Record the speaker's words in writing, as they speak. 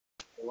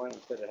Why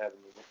instead of having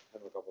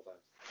him a couple times?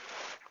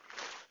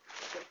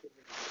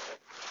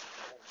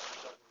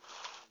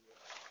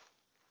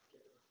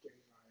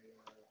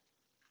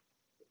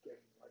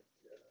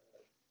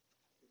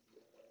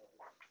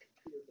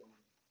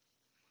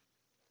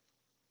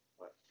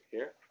 What,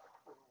 here?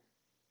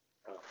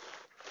 Oh.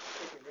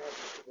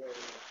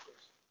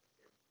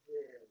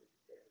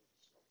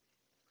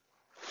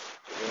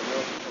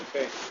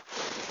 Okay.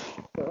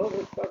 So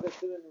Hilchos Tzakas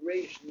in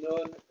Reish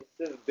Nun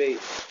Siv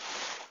Beis.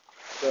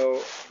 So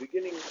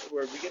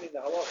we're beginning the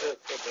halachas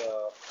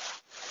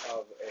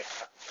of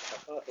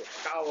a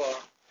Kala,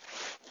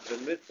 the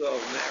mitzvah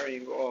of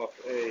marrying off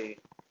a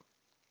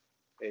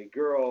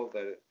girl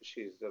that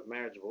she's of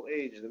marriageable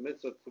age, the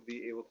mitzvah to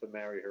be able to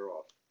marry her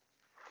off.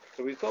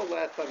 So we saw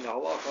last time the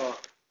halacha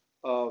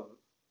of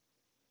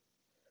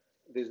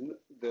in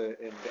the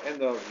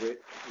end of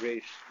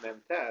Reish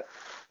Mem Tet,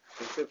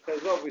 in Sif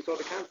Chazov, we saw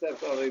the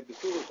concept of a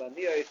Besulas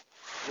Aniyot,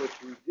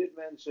 which we did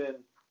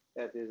mention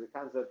that there's a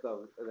concept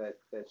of that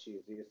she's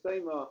a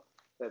Yisayma,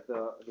 that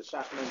the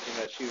Shach mentioned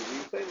that she was a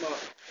Yisayma,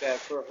 that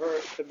for her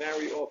to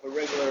marry off a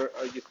regular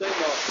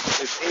Yisayma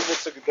is able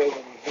to go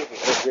and do the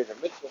greater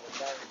mitzvah than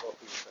marrying off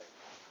a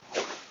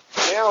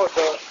Yisayma. Now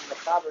the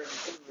Mechaber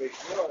in Reish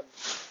Nun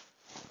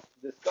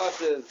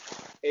discusses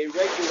a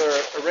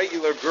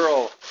regular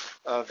girl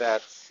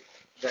that's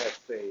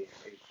a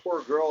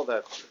poor girl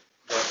that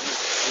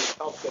needs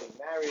help getting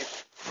married.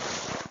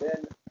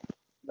 Then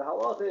the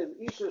halacha is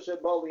Isha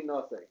Shebali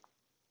Nasei.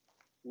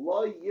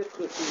 Lo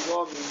Yichlesu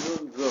Lo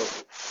Nun Zuz.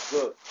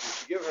 You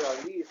should give her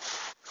at least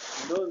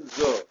Nun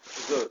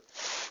Zuz.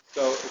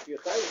 So if you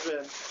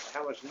chayvin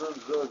how much Nun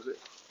Zuz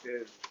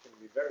is going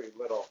to be very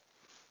little.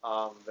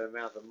 The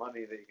amount of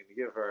money that you're going to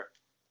give her.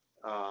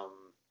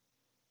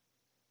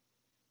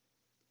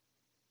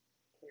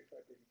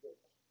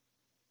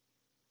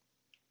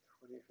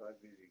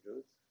 25 baby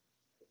goods.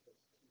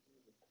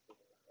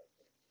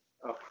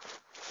 Oh.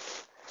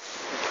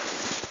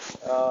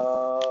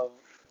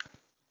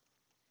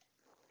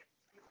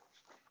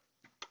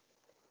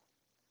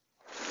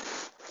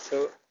 So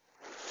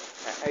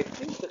I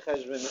think the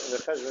cheshbon is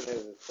it's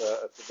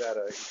about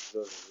 $1.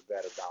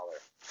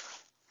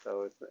 So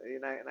you're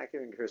not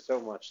giving her so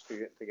much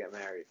to get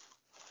married.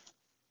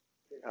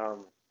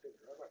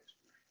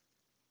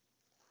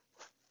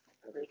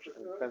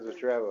 Depends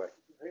which rabbi.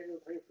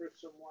 Pay for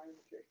some wine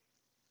and cake.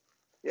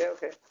 Yeah,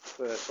 okay.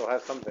 So she'll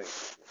have something.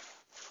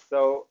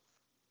 So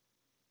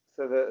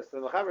the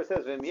Mechaber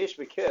says v'myesh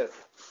b'kif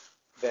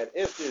that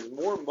if there's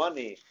more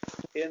money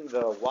in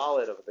the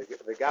wallet of the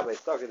Gabbai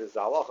Tzaka, there's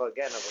the halacha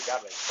again of the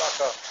Gabbai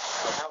Tzaka,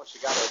 of how much the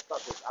Gabbai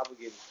Tzaka is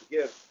obligated to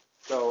give.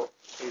 So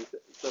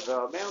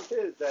the amount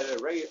is that a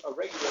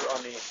regular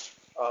ani,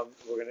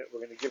 we're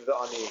gonna give the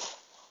ani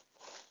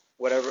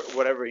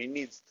whatever he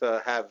needs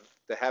to have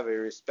a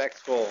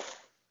respectful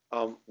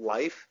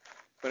life.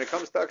 When it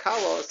comes to a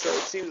kala, so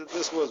it seems that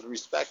this was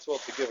respectful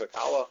to give a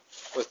kala,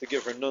 was to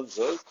give her nun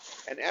zuz,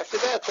 and after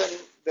that,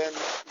 then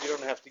you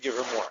don't have to give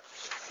her more.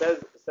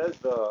 Says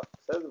the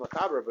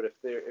Mechaber, but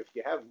if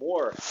you have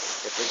more,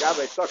 if the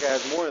Gabbai Tzaka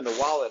has more in the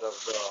wallet of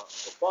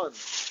the funds,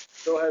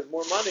 still has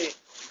more money,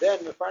 then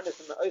mefarnes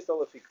in the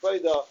Eisel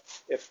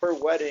if her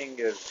wedding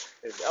is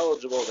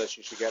eligible that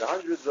she should get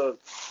 100 zuz,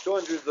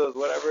 200 zuz,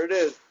 whatever it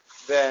is,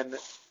 then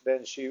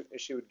she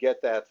would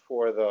get that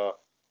for the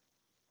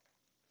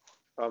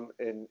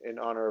in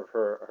honor of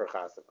her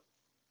chasana.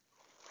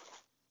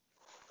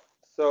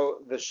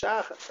 So the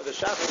Shach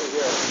over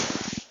here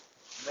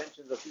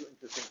mentions a few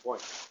interesting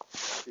points.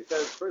 He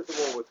says, first of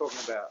all, we're talking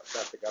about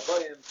the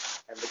Gabayim,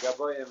 and the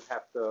Gabayim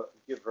have to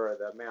give her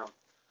the amount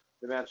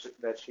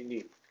that she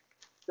needs.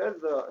 Says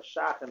the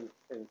Shach in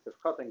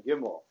Tifchat and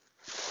Gimel.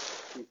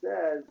 He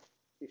says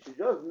you should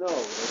just know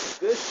that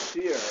this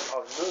shear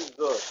of Nun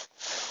Zuz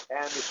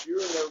and the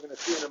shiurim that we're going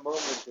to see in a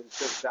moment in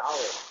Tif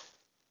Dalet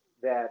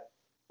that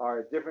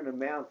are different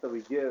amounts that we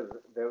give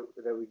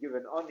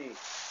an ani,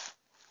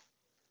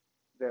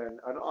 then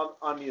an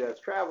ani that's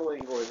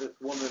traveling, or this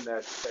woman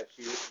that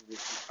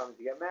she's coming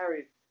to get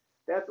married.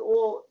 That's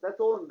all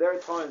in their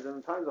times, in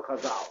the times of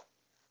Chazal.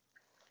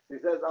 He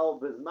says, "Al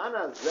bizman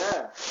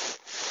hazeh,"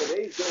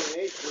 today's day and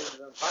age, in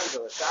the times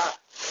of Ashach.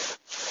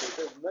 He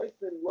says,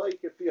 "Neitzin loy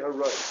kefi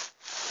haroy."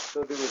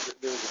 So there was a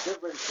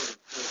difference in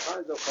the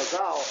times of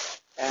Chazal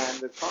and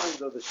the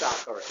times of the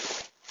Shach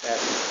already. At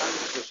the time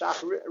the Shach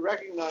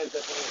recognized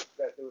that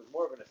there was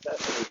more of a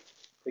necessity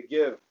to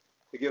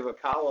give a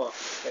kala,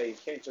 that you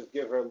can't just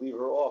leave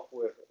her off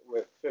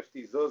with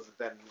 50 zuz,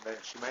 then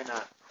she's not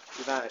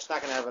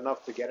going to have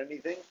enough to get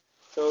anything.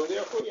 So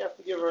therefore you have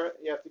to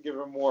give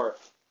her more,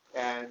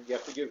 and you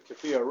have to give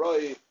kafir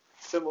roi,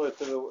 similar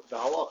to the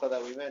halacha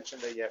that we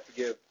mentioned, that you have to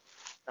give,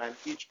 and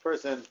each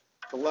person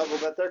the level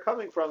that they're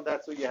coming from,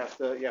 that's what you have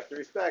to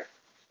respect.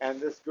 And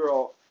this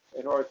girl,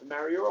 in order to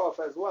marry her off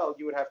as well,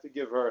 you would have to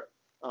give her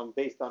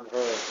based on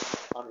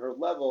her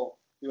level,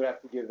 you would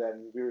have to give that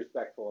and be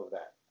respectful of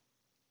that.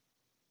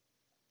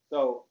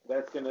 So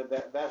that's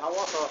that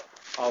halacha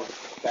of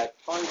that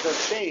times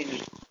have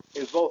changed.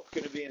 is both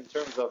going to be in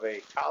terms of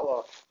a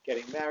kala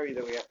getting married,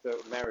 that we have to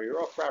marry her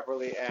off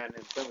properly, and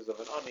in terms of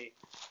an ani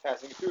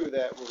passing through,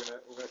 that we're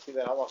gonna see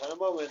that halacha in a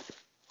moment,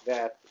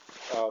 that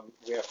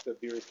we have to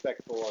be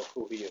respectful of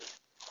who he is.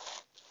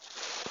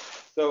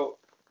 So,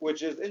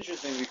 which is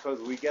interesting because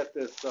we get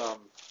this.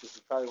 This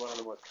is probably one of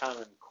the most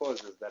common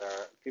causes that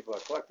people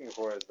are collecting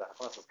for, is the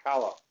hachnasas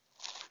kala.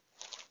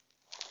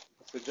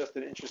 So, just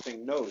an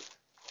interesting note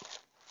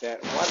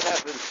that what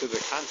happens to the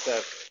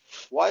concept.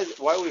 Why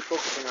are we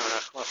focusing on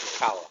hachnasas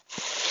kala?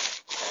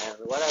 And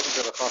what happens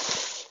to the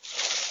chassan?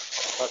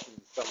 The chassan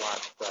is somewhat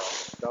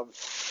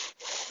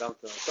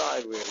dumped to the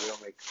side. We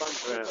don't make fun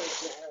for him. You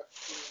have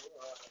to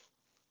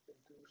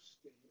induce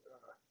the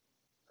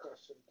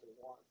chassan to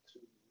want to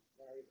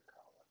marry the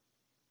kala,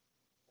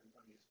 and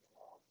money is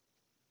involved.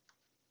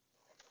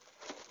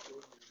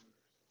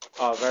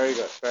 Oh, very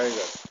good, very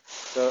good.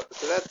 So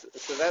that's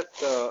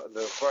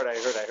the part I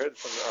heard. I heard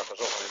from the Aruch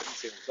HaShulchan. I didn't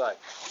see it inside.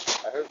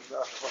 I heard from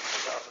the Aruch HaShulchan.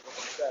 The Aruch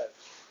HaShulchan says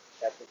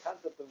that the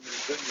concept of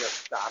dunya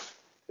stopped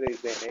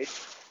today's day and age,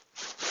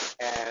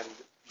 and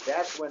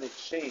that's when it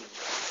changed.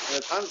 In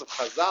the times of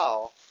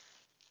Chazal,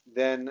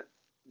 then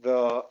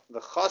the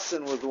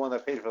chassan was the one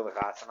that paid for the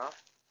chasana,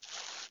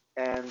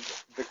 and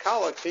the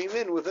kala came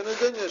in within a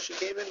dunya. She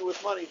came in with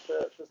money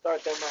to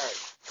start their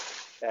marriage.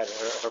 That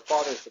her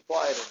father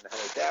supplied and had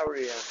a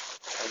dowry, and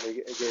they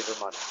gave her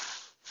money.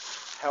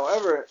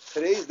 However,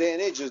 today's day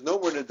and age, there's no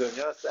more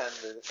nedunyas, and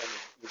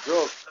the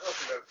girls.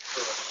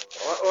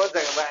 One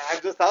second,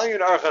 I'm just telling you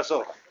in Aruch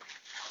HaShulchan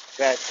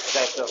that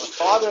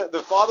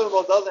the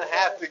father-in-law doesn't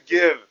have to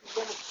give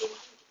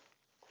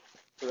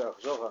to the Aruch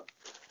HaShulchan.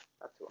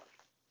 Not too much.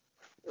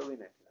 Early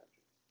 1900s.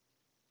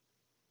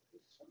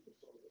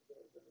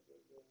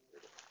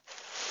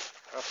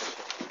 Aruch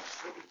HaShulchan.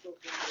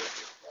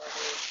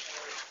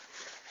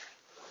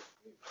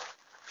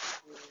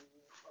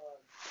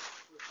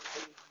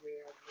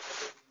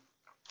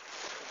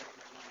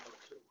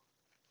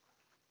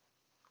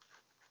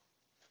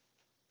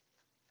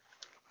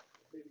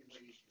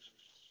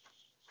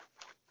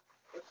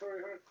 That's what I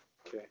heard.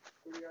 Okay.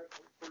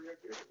 40 years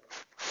ago.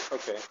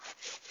 Okay.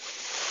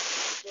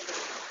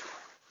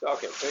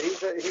 So he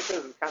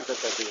says the concept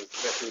that there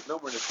was no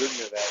more in the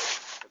dunya that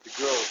the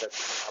girl, that's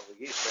an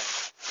obligation,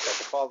 that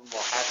the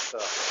father-in-law has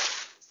to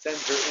send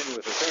her in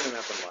with a certain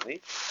amount of money,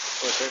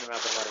 or a certain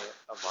amount of money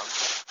a month.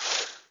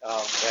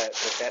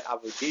 That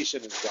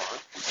obligation is gone,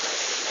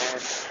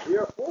 and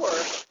therefore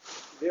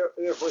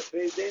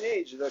today's day and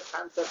age, the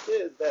concept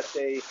is that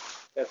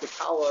the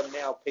kala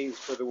now pays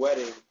for the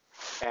wedding,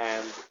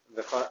 and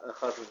the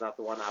chassan is not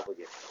the one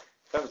obligated.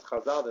 In terms of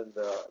Chazal, then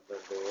the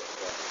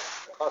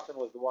chassan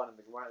was the one in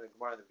the Gemara in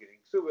the beginning.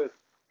 Ksubis,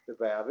 the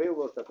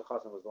Bayavelos, that the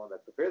chassan was the one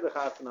that prepared the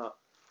chasana,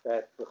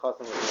 that the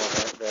chassan was the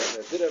one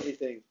that did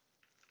everything.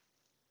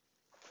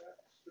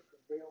 That's the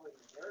prevailing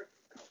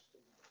American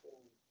custom.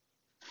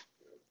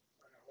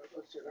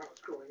 Let's say that was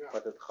growing up.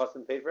 But the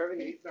chassan paid for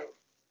everything? No,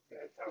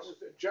 this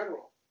is in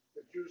general.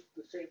 It used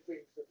the same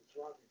things that it's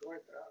wrong in going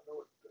to. I don't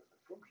know what the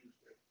Frums used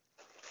did.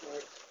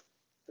 Like,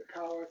 the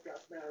Kala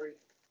got married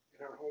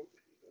in her home.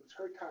 It was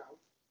her town.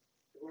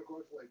 They weren't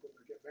going to Lakewood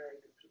to get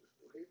married. She was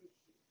from New Haven.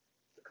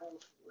 The Kala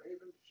was from New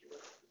Haven. She went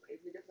to New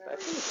Haven to get married.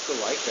 I think it's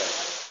still like that.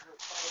 Her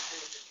father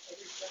paid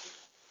everything.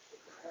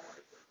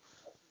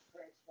 The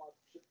transport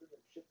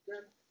shipped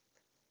in.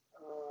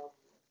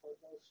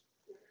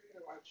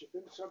 I chipped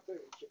in something,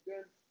 we chipped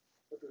in,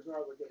 but there's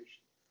no obligation.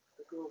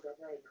 The girl got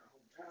married in her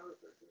hometown, if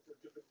they're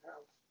different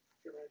towns,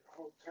 get married in her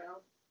hometown,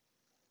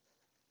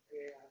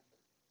 and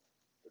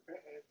the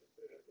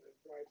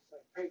bride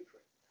side paid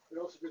for it. They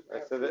also didn't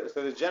have so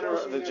the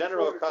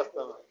general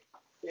custom.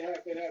 They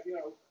have 100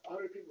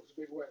 people, it's a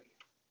big wedding.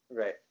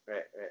 Right.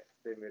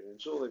 They made it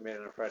in shul, they made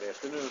it on a Friday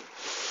afternoon.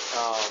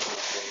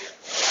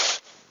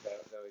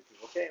 That way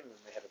people came, and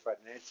they had a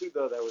Friday night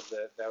suda. That was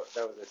their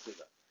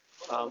suda.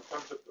 The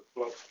concept of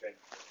flops came.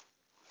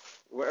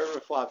 Wherever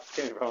flops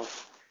came from,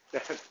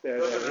 they're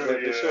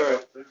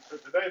sure.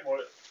 Today more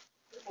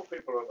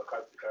people on the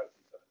Chatzi side.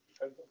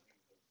 Depends on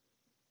people.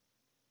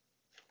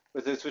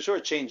 But it's for sure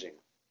changing.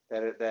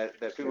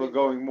 That people are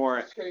going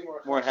more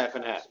half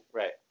and half.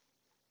 Right.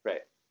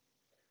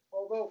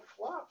 Although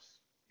flops,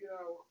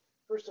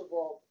 first of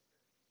all,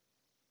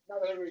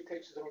 not everybody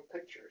takes his own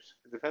pictures.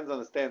 It depends on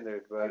the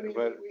standard, but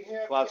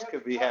flops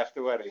could be half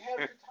the wedding. We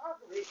have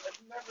photographers I've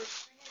never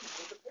seen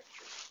with the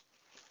pictures.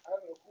 I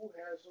don't know who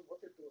has them,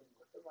 what they're doing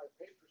with them. I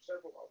paid for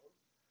several of them.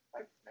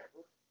 I've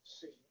never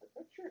seen the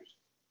pictures.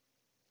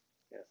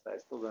 Yes, I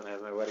still don't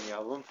have my wedding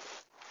album.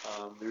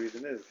 The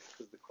reason is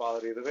because the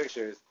quality of the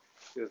pictures.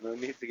 There's no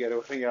need to get a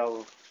wedding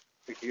album.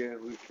 We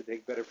could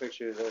take better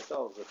pictures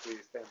ourselves if we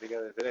stand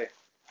together today.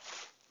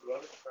 A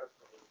lot of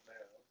festivals now,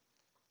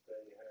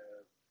 they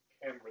have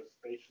cameras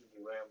stationed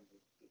around the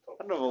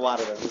top. I don't know of a lot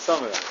of them, but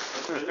some of them.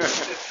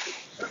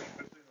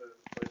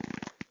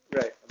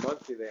 Right, a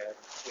Muncie they have.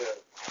 Yeah,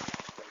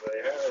 and they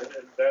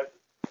have,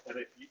 and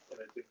it's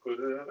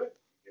included in it.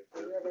 You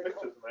get the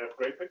pictures, and they have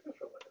great pictures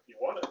from it if you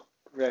want it.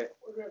 Right.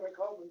 When my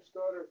Coleman's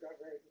daughter got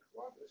married in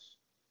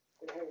Columbus,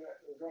 it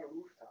was on a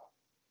rooftop.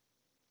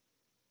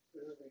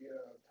 This is the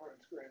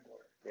Torrance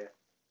granddaughter. Yeah.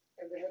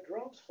 And they had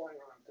drones flying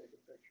around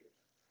taking pictures.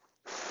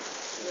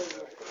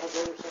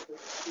 Although something.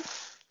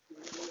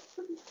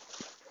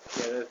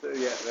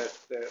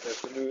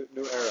 That's a new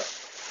era.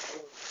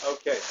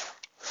 Okay.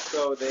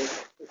 So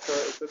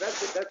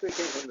that's what came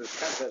from this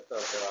concept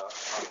of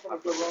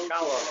the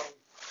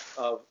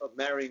kala, of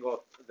marrying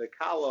off. The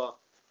kala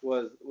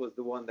was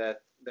the one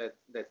that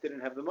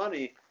didn't have the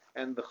money,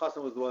 and the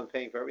chassan was the one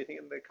paying for everything,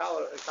 and the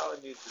kala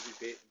needed to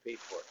be paid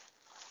for.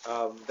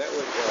 That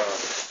was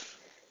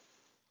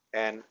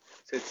and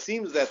so it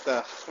seems that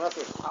the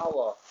Hachnasas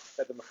Kala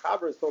that the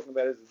Mechaber is talking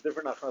about is a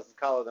different Hachnasas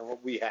Kala than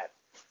what we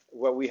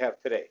have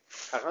today.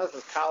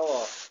 Hachnasas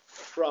Kala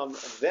from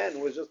then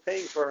was just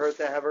paying for her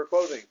to have her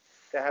clothing,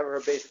 to have her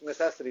basic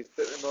necessities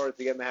in order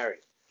to get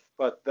married.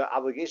 But the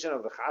obligation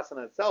of the chassan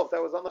itself,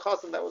 that was on the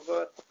chassan. That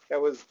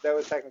was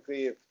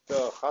technically, if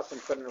the chassan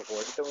couldn't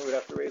afford it, then we would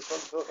have to raise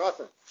funds for the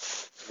chassan.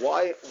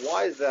 Why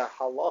is the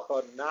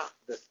halacha not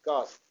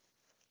discussed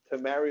to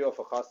marry off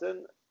a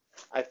chassan?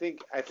 I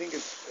think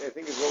it's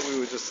what we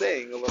were just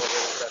saying a little bit,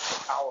 is that the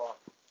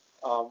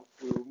kala,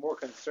 we were more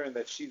concerned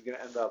that she's going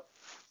to end up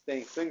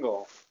staying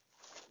single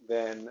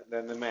than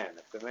the man.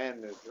 If the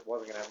man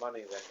wasn't going to have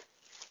money, then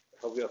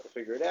he'll be able to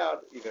figure it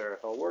out. Either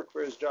he'll work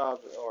for his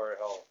job, or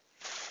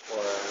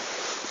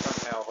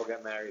somehow he'll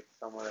get married to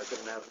someone that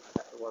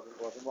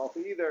wasn't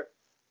wealthy either.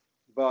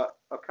 But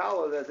a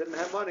kala that didn't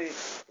have money,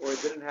 or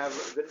didn't have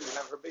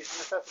her basic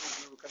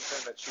necessities, we were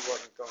concerned that she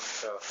wasn't going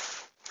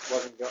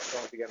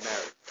to get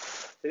married.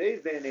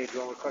 Today's day and age,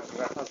 when we're talking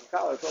about Chassan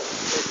Kala, it's also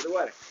the day of the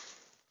wedding.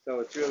 So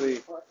it's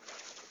really,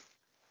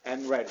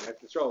 and right, and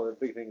that's the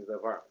big thing is the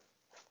apartment.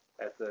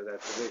 That's the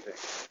big thing.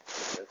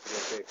 That's the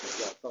big thing. If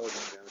you've got someone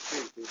down the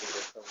street, either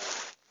that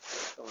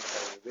someone's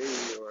having a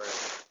baby, or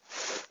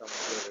that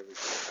someone's later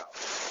reaching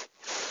college.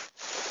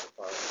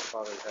 The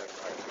father's having a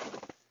hard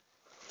time.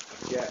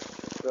 Yeah,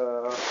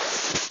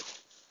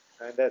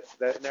 and that's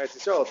in Eretz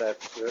Yisrael,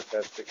 that's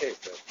the case.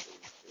 That's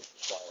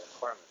a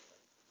requirement.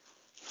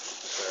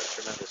 It's a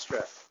tremendous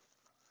stress.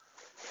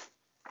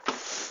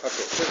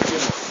 Okay,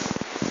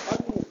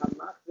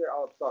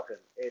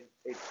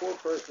 a poor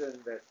person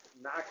that's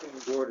knocking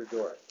door to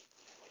door.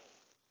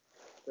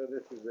 So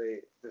this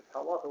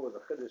halacha was a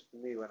chiddush to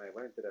me when I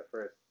went into that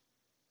first.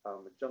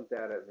 It jumped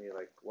out at me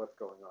like, what's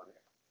going on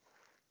here?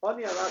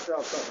 Ani al-Makzer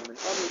al-Sachem, an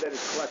ani that is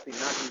collecting,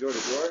 knocking door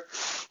to door.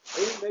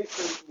 You do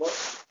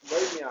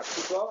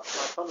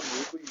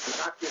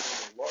not give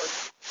him a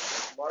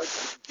large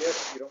gift.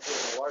 You don't give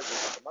him a large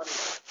amount of money.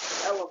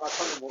 You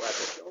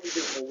only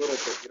give him a little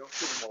bit. You don't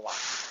give him a lot.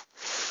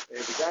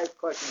 If the guy's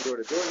collecting door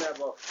to door now,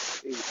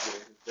 the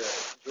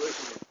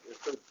situation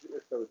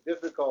is so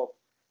difficult.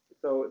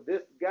 So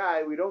this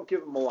guy, we don't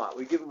give him a lot.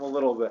 We give him a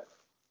little bit.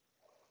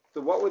 So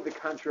what would the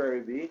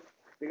contrary be?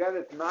 The guy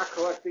that's not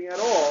collecting at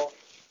all,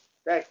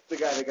 that's the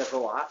guy that gets a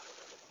lot,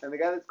 and the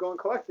guy that's going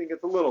collecting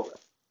gets a little bit.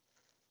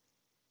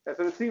 That's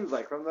what it seems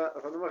like from the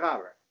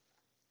Mechaber.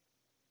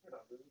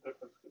 There's a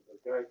difference with the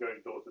guy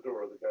going door to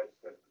door, or the guy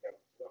just going to get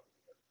stuff.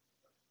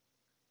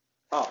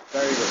 Oh,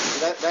 very good. So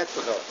that's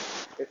the thought.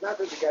 It's not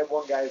that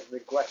one guy is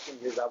neglecting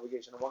his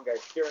obligation, and one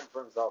guy's caring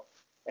for himself,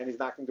 and he's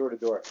knocking door to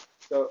door.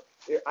 So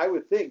I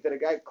would think that a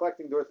guy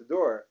collecting door to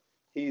door,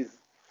 he's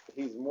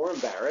more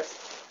embarrassed,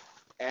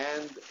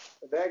 and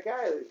that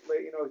guy,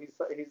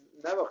 he's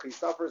nevach, he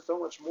suffers so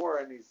much more,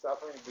 and he's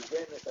suffering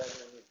beginningness,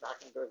 and he's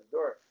knocking door to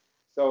door.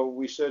 So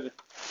we should,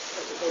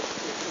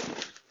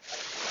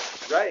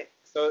 right?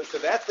 So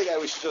that's the guy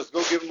we should just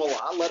go give him a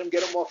lot, let him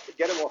get him off the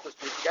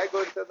street. The guy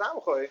going to the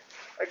Namchoy,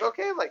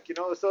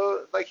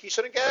 so he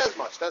shouldn't get as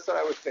much. That's what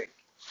I would think.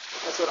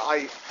 That's what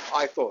I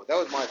thought. That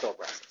was my thought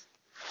process.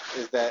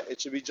 Is that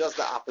it should be just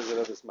the opposite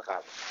of this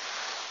Mechaber.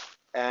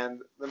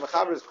 And the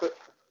Mechaber is clear.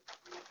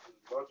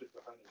 The logic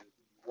behind it is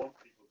you want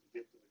people to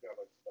give to the guy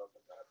like stuff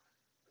and have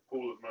the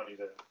pool of money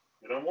there.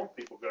 You don't want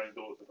people going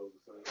door to door.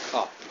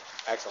 Oh,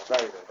 excellent,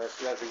 very good.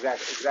 That's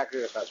exactly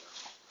the question.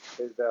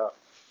 Is the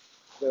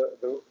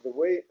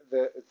way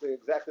it's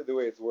exactly the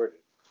way it's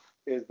worded.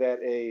 Is that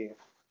a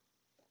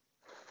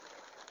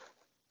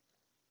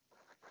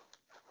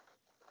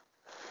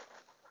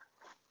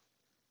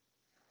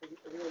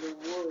the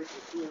word is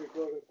really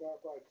good at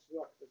Gabbai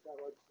Tzedakah. The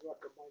Gabbai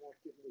Tzedakah might not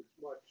give him as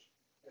much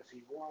as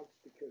he wants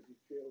because he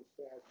feels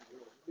bad and he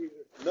doesn't need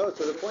it. No,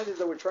 so the point is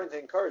that we're trying to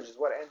encourage, is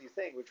what Andy's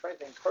saying. We're trying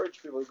to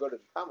encourage people to go to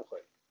the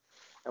Tamchoy.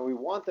 And we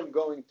want them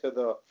going to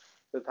the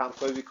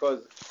Tamchoy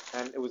because,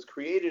 and it was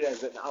created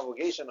as an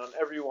obligation on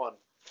everyone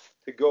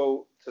to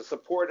go to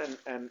support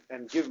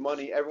and give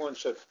money. Everyone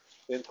should,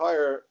 the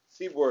entire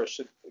Sibur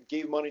should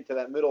give money to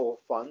that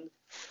middle fund.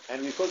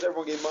 And because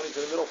everyone gave money to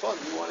the middle fund,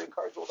 we want to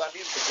encourage all that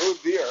means to go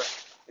there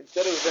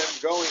instead of them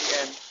going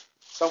and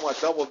somewhat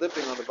double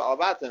dipping on the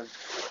Balabatim.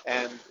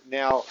 And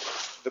now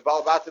the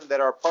Balabatim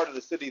that are part of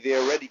the city, they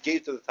already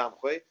gave to the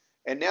Tamchoy.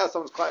 And now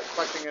someone's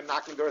collecting and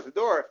knocking door to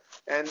door,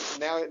 and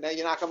now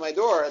you knock on my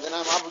door, and then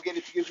I'm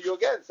obligated to give you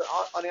again. So I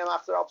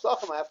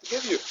have to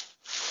give you.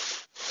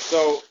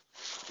 So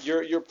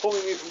you're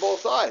pulling me from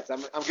both sides.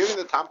 I'm giving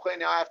the tamchle,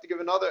 now I have to give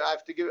another. I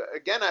have to give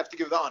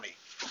the ani.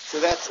 So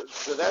that's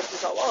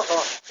this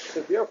halacha.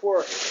 So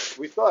therefore,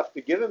 we still have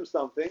to give him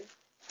something,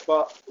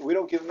 but we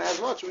don't give him as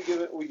much. We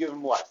give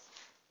him less.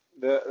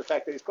 The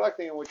fact that he's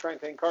collecting, and we're trying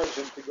to encourage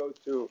him to go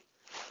to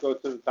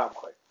the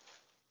tamchle.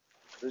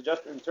 So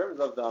just in terms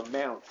of the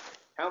amount,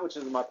 how much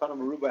is matana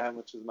meruba, how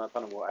much is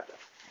matana mu'ata?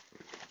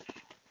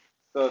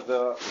 So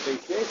the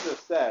Beis Yosef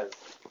says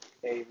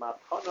a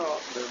matana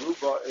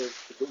meruba is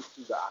to go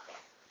to the acha.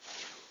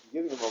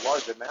 You're giving him a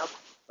large amount.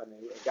 When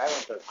a guy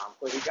went to the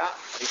tamchle, he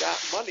got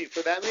money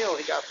for that meal.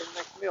 He got for the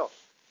next meal.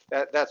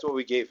 That's what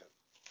we gave him.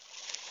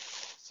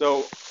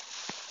 So,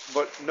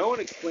 but no one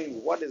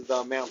explained what is the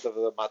amount of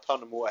the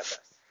matana mu'atas.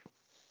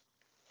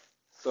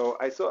 So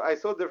I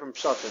saw different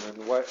pshatim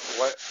and what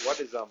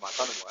is a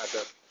matana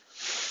mu'atas.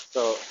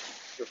 So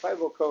the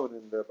Feivel Code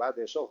in the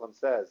Badei Shulchan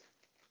says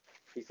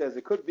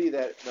it could be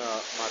that the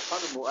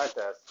matana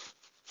mu'atas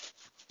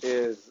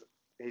is,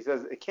 he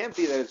says it can't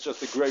be that it's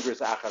just a gregorous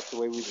achas the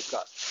way we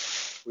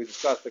discussed. We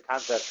discussed the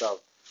concept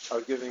of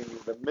giving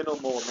the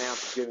minimal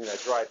amount of giving a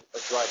dried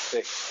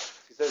thing.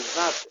 He says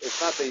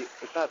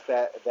it's not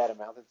that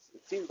amount.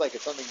 It seems like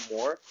it's something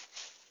more.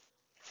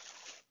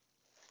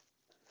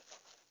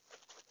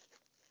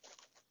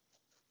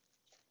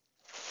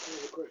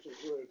 The question is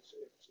whether it's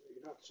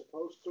you're not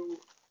supposed to,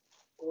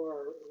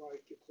 or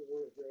like it's a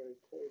word very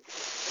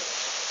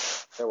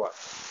Say what?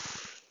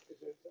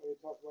 Is it, are we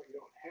talking about you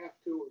don't have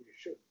to or you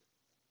shouldn't?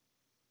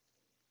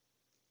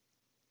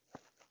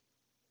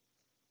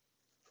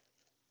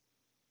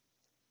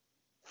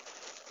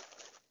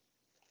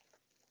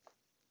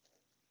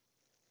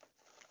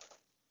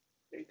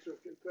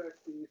 In fact,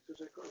 the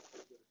Suzekos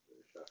says that the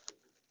Shastra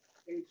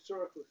ain't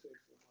circle says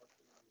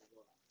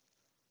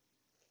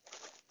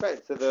Right.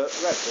 So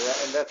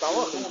and that's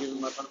all you give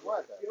him matana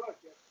mu'ata.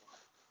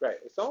 Right.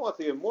 If someone wants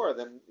to give more,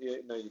 then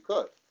you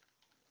could.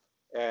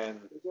 And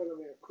there's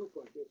only a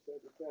coupon just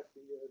that that's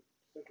the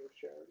Central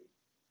Charity.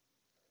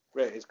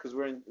 Right. It's because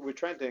we're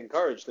trying to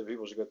encourage the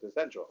people to go to the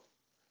Central,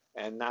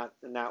 and not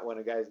when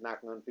a guy's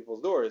knocking on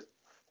people's doors,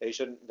 he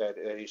shouldn't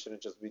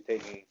just be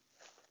taking.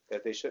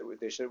 That we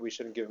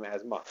shouldn't give him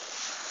as much.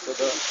 So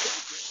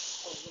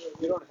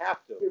you don't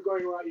have to. You're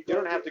going around. You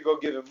don't have to go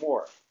give him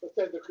more. But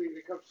then when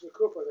it comes to the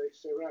kupa, they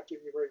say we're not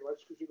giving you very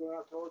much because you're going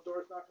out to all the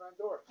doors, knocking on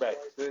doors. Right.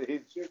 So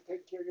you're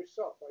taking care of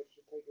yourself. Why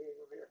should you take anything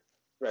from here?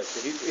 Right.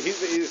 So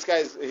this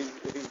guy's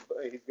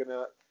he's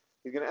gonna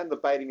end up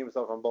biting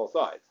himself on both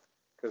sides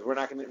because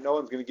no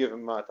one's gonna give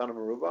him Tana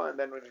Meruba, and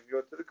then when you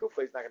go to the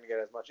kupa, he's not gonna get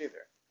as much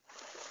either.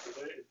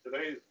 In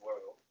today's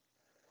world,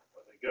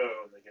 when they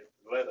go and they get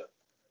the letter.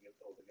 And they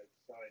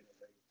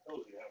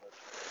tells you how much.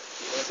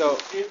 So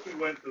if we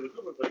went to the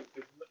supermarket,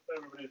 if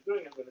everybody's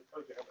doing it, then it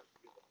tells you how much to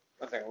give them.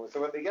 Okay. So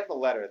when they get the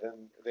letter,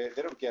 then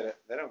they don't get it.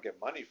 They don't get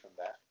money from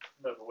that.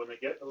 No, but when they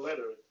get the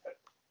letter,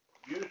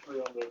 usually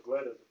on those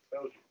letters it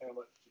tells you how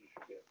much you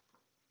should get.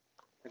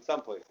 In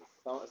some places,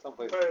 some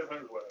places.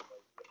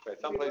 Right.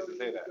 Some places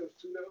say that. Those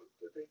two notes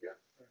that they get.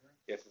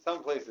 Yes. In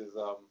some places,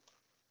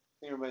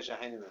 Moshe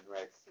Heinemann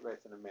writes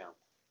an amount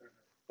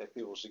that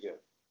people should give.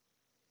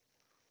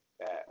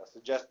 A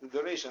suggested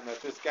donation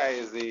that this guy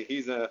he's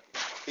a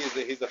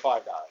 $5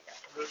 guy.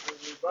 This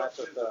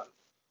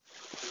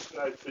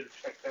guy's been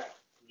checked out.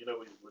 He's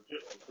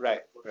legit.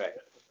 Right.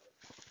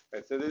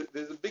 So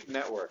there's a big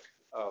network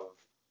of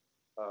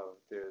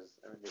there's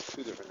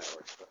two different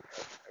networks, but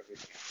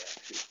everything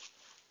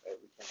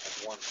we can't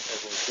have one.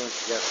 Everyone's going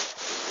together.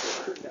 There's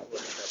two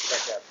networks that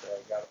check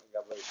out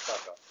Gabler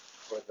Tzaka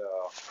for the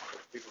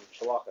people in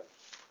Shalachim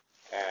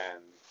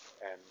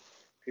and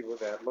people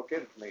that look in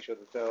to make sure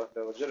that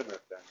they're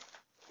legitimate and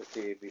to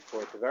see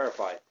before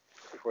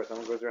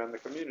someone goes around the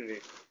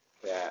community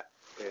that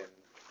in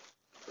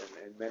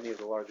many of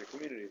the larger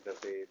communities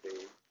that they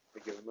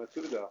give them a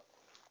tuda.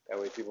 That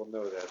way people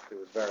know that it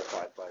was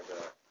verified by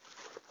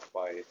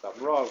some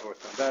Rav or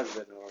some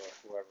Bezdin or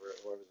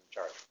whoever's in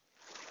charge.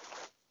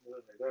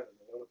 More than that,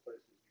 in a lot of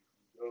places you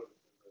can go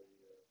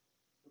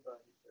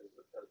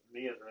as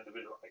me as an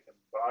individual, I can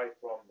buy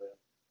from them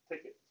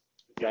tickets.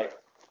 Right.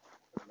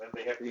 And then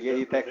they have to get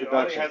your tax the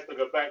deduction. money has to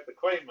go back to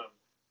claim them,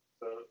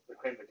 so to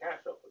claim the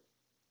cash offers.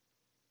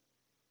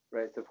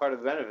 Right, so part of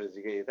the benefit is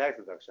you get your tax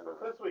deduction. So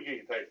that's where you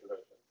get your tax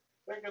deduction.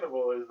 Second of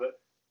all is that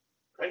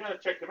they're going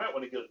to check him out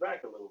when he goes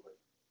back a little bit,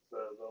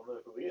 so they'll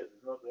know who he is.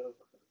 They're not going to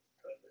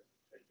try to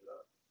change it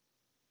up.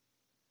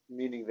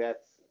 Meaning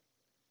that's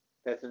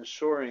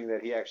ensuring that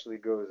he actually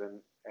goes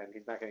and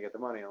he's not going to get the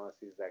money unless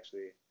he's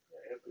actually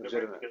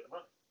legitimate. To get the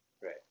money.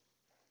 Right.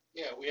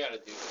 Yeah, we ought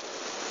to do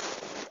that.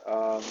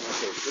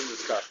 Okay, it's been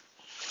discussed.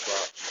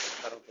 Well,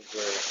 I don't think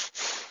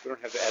we don't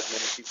have as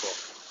many people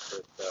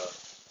that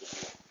would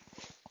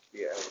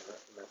be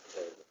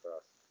necessary for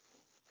us.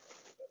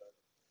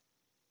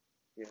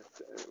 Yes,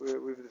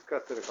 we've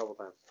discussed it a couple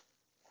times.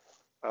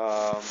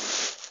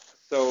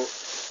 So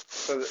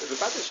the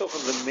Badei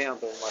Shulchan's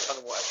amount of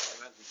matana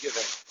mu'ata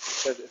given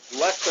says it's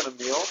less than a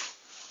meal,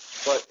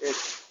 but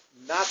it's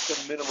not the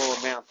minimal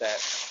amount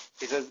that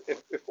He says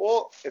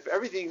if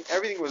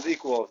everything was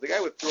equal, if the guy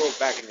would throw it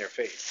back in your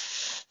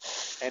face,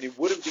 and he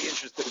wouldn't be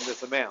interested in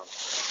this amount,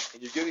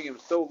 and you're giving him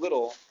so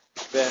little,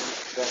 then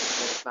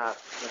it's not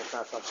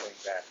something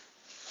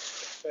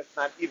that's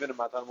not even a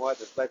matan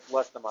mu'adis. That's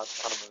less than matan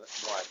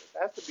mu'adis. It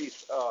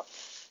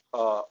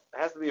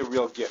has to be a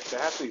real gift. There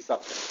has to be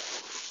something.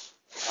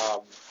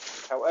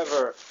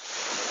 However,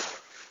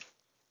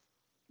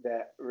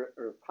 that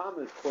Rav Pam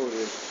is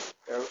quoted.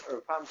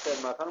 Rav Pam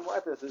said matan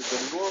mu'adis is the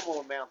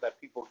normal amount that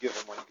people give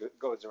him when he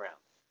goes around.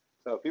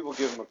 So if people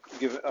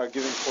are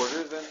giving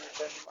quarters, then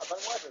matan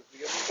mu'adis, we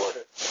give them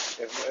quarters.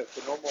 If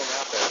the normal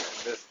amount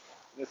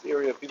in this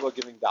area people are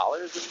giving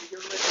dollars, then you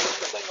give them a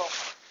single.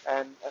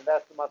 And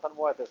that's the matan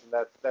mu'adis, and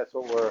that's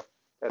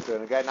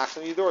when a guy knocks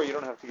on your door, you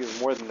don't have to give him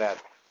more than that.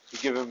 You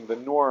give him the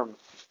norm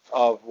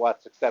of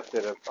what's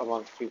accepted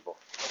amongst people.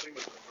 I think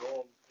it's the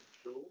norm in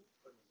shul,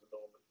 and it's the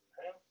norm in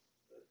the house.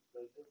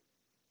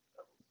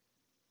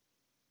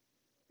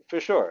 For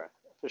sure,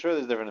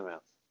 there's different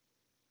amounts.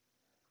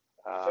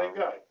 Same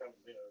guy comes,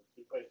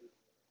 two places.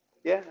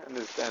 Yeah, and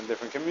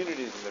different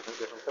communities and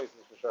different places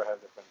for sure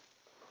have different.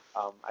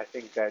 I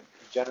think that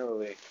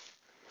generally,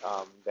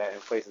 that in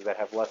places that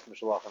have less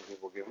mishloachim,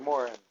 people give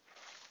more, and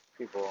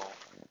people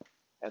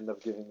end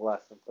up giving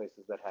less in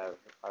places that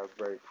are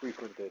very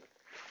frequented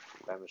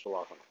by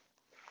mishloachim.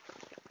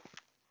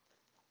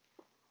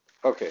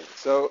 Okay,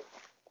 so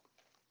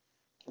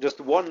just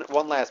one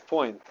last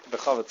point. The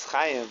Chavetz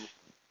Chaim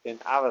in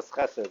Avas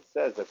Chesed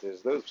says that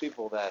there's those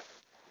people that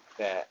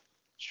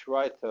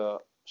try to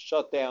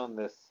shut down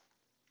this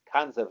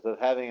concept of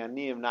having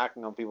aniyim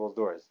knocking on people's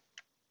doors,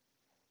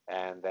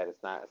 and that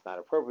it's not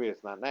appropriate,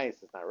 it's not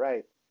nice, it's not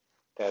right.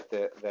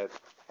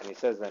 And he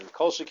says then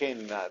kol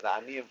shekain the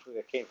aniyim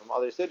that came from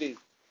other cities,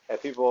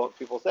 that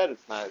people said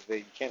it's not, that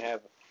you can't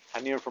have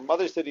aniyim from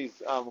other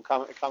cities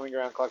coming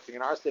around collecting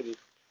in our city,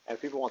 and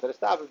people wanted to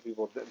stop it.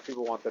 People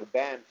wanted to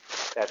ban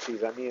that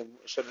these aniyim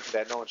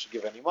that no one should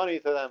give any money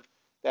to them,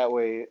 that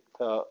way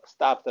to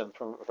stop them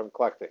from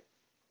collecting.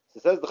 So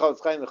it says the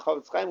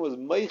Chavetz Chaim was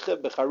meicha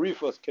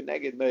becharifos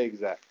keneged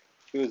meigzeh.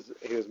 He was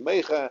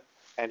meicha,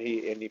 and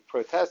he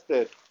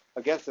protested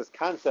against this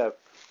concept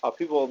of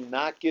people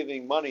not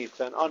giving money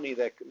to an ani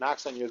that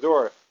knocks on your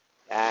door.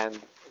 And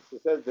so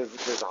it says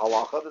there's a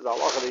halacha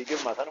that you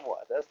give matan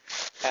mu'adis,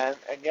 and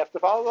you have to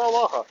follow the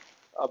halacha.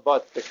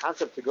 But the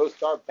concept to go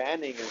start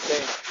banning and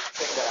saying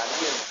that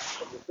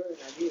aniyim, there's certain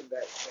aniyim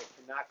that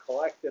cannot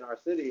collect in our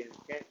city and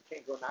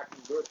can't go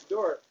knocking door to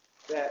door,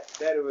 that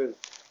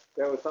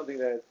was something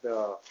that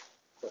the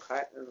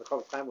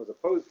Chavetz Chaim was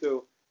opposed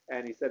to,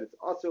 and he said it's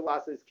also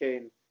lasis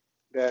kain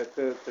that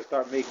to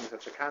start making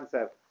such a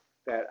concept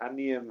that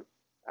aniyim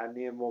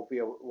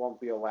won't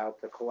be allowed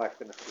to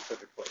collect in a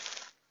specific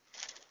place.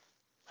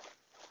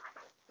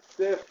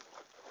 Sif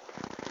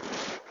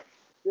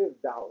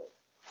Dalet.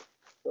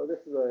 So this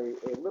is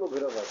a little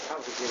bit of a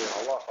complicated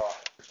halacha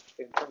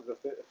in terms of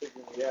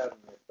figuring it out,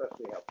 and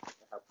especially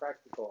how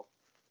practical,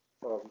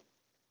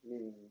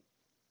 meaning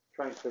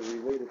trying to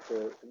relate it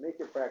to make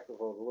it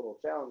practical is a little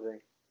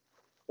challenging.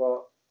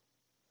 Well,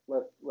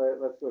 let's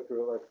go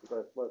through it.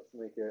 Let's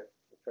make it,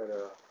 try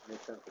to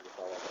make sense of this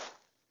halacha.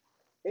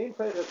 Ein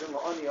peichas in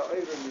la'ani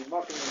ha'over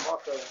mimakim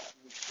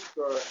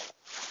mikikar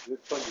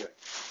v'tunja.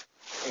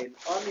 An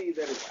ani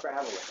that is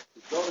traveling,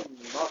 is going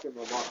mimakim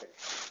mimakim,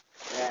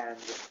 and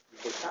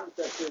the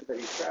concept is that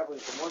he's traveling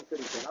from one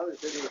city to another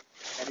city,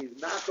 and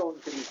he's not going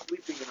to be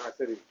sleeping in our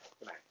city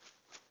tonight.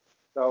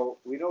 So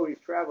we know he's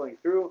traveling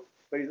through,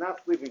 but he's not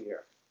sleeping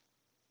here.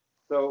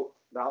 So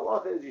the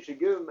halacha is you should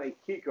give him a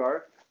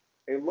kikar,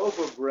 a loaf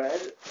of bread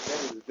that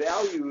is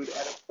valued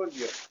at a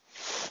punja.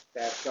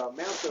 That the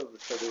amount of,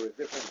 so there was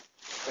different,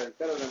 so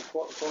instead of them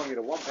calling it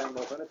a 1 pound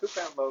loaf and a 2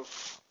 pound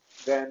loaf,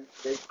 then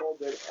they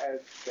called it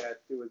as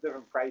that there was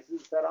different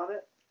prices set on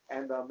it,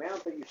 and the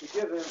amount that you should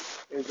give him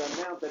is the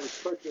amount that is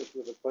purchased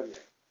with a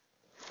punja.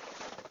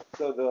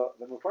 So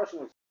the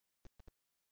Mepharshim